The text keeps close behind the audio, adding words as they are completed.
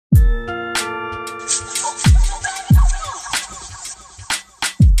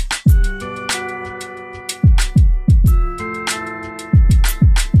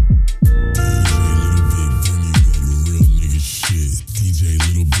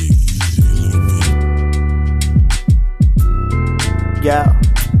Yo,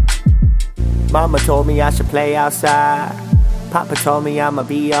 Mama told me I should play outside. Papa told me I'ma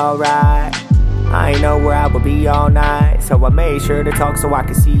be alright. I ain't know where I would be all night, so I made sure to talk so I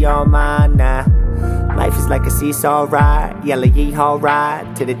could see all mine now. Life is like a seesaw ride, yellow yee-haw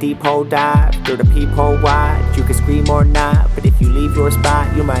ride, to the deep hole dive, through the peephole wide. You can scream or not, but if you leave your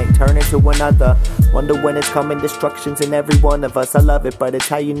spot, you might turn into another. Wonder when it's coming, destruction's in every one of us. I love it, but it's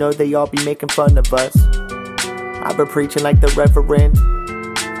how you know they all be making fun of us. I've been preaching like the reverend.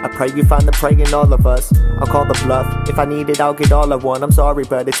 I pray you find the prey in all of us. I'll call the bluff. If I need it, I'll get all I want. I'm sorry,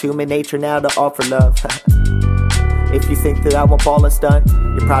 but it's human nature now to offer love. If you think that I won't fall and stunt,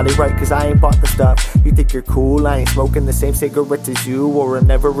 you're probably right, cause I ain't bought the stuff. You think you're cool, I ain't smoking the same cigarettes as you, or I'm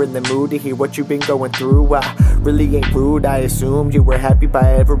never in the mood to hear what you've been going through. I really ain't rude, I assumed you were happy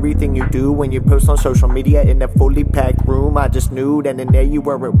by everything you do. When you post on social media in a fully packed room, I just knew that in there you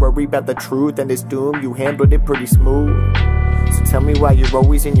weren't worried about the truth and its doom. You handled it pretty smooth. So tell me why you're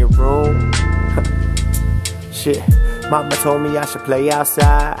always in your room. Shit, Mama told me I should play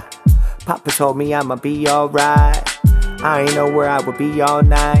outside. Papa told me I'ma be alright. I ain't know where I would be all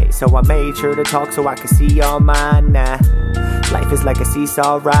night, so I made sure to talk so I could see all mine now. Life is like a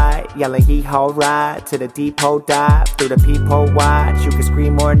seesaw ride, yelling yee-haw ride, to the deep hole dive, through the peephole wide. You can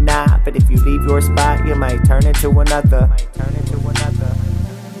scream or not, but if you leave your spot, you might turn into another.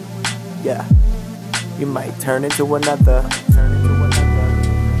 Yeah, you might turn into another.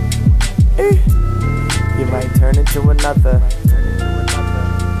 You might turn into another.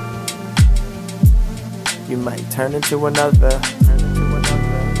 You might turn into another.